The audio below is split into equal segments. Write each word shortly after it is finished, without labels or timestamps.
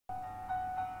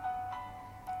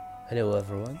Hello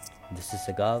everyone, this is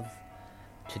Agav.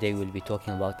 Today we'll be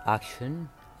talking about action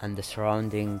and the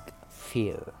surrounding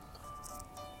fear.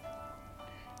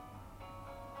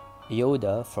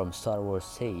 Yoda from Star Wars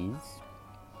says,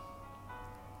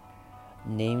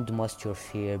 "Named must your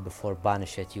fear, before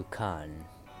banish it you can."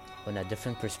 On a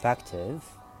different perspective,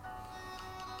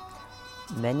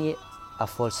 many a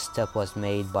false step was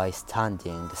made by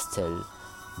standing still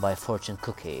by fortune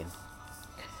cookie.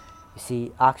 You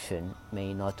see, action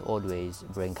may not always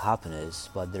bring happiness,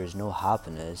 but there is no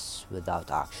happiness without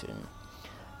action.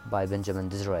 By Benjamin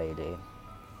Disraeli.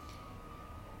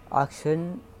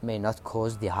 Action may not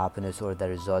cause the happiness or the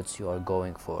results you are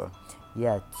going for,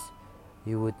 yet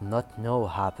you would not know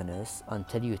happiness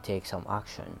until you take some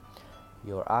action.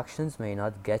 Your actions may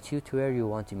not get you to where you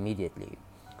want immediately,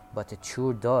 but it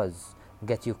sure does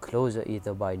get you closer,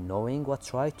 either by knowing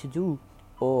what's right to do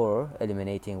or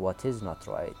eliminating what is not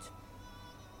right.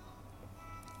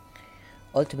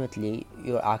 Ultimately,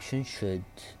 your action should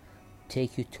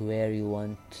take you to where you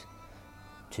want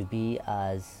to be,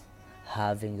 as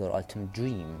having your ultimate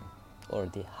dream or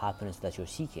the happiness that you're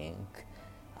seeking.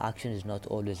 Action is not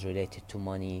always related to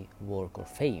money, work, or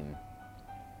fame.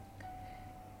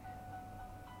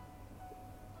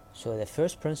 So the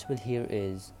first principle here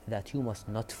is that you must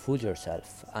not fool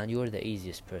yourself, and you're the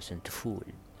easiest person to fool.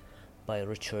 By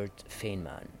Richard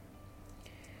Feynman.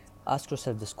 Ask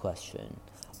yourself this question: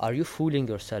 are you fooling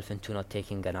yourself into not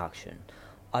taking an action?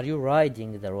 Are you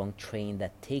riding the wrong train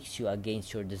that takes you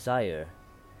against your desire?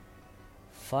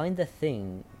 Find the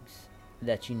things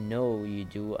that you know you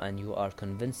do and you are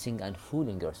convincing and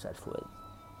fooling yourself with.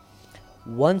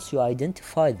 Once you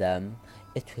identify them,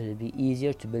 it will be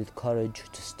easier to build courage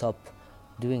to stop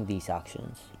doing these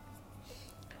actions.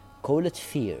 Call it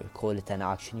fear, call it an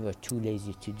action you are too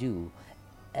lazy to do.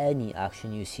 Any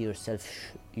action you see yourself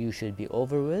you should be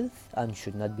over with and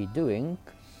should not be doing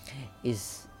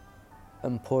is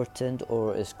important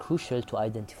or is crucial to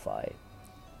identify.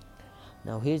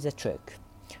 Now here's a trick: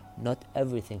 not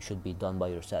everything should be done by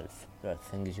yourself. There are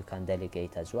things you can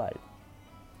delegate as well.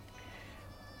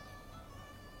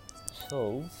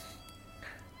 So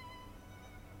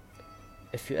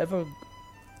if you ever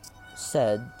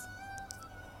said,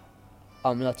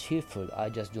 "I'm not fearful, I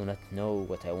just do not know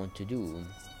what I want to do,"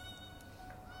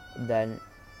 then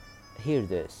hear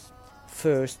this.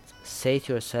 First, say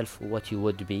to yourself what you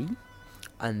would be,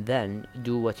 and then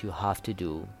do what you have to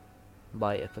do.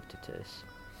 By Epictetus.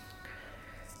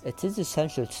 It is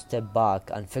essential to step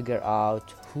back and figure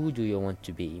out who do you want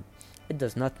to be. It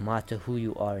does not matter who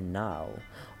you are now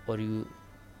or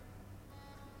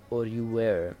you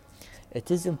were.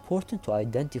 It is important to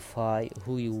identify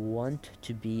who you want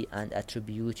to be and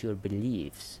attribute your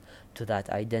beliefs to that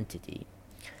identity.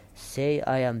 Say,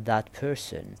 "I am that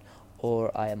person," or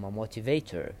 "I am a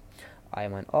motivator, I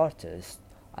am an artist,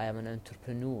 I am an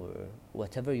entrepreneur,"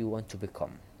 whatever you want to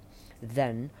become.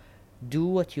 Then do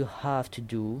what you have to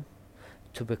do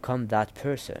to become that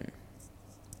person.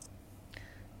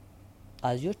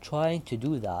 As you're trying to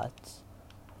do that,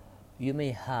 you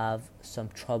may have some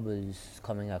troubles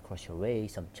coming across your way,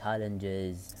 some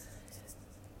challenges,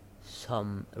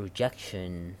 some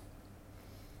rejection.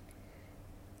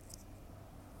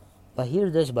 But hear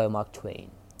this by Mark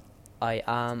Twain: "I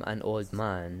am an old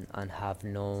man and have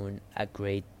known a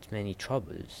great many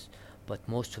troubles, but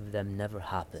most of them never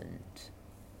happened."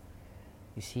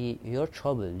 You see, your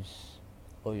troubles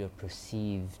or your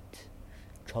perceived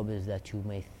troubles that you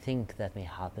may think that may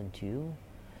happen to you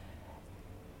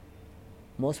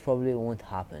most probably won't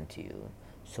happen to you.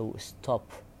 So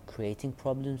stop creating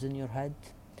problems in your head.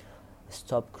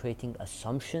 Stop creating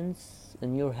assumptions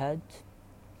in your head.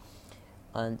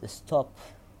 And stop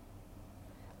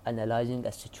analyzing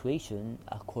a situation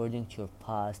according to your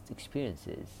past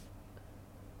experiences.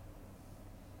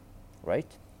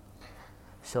 Right?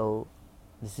 So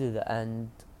this is the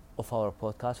end of our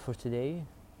podcast for today.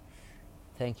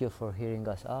 Thank you for hearing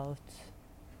us out,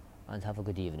 and have a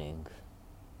good evening.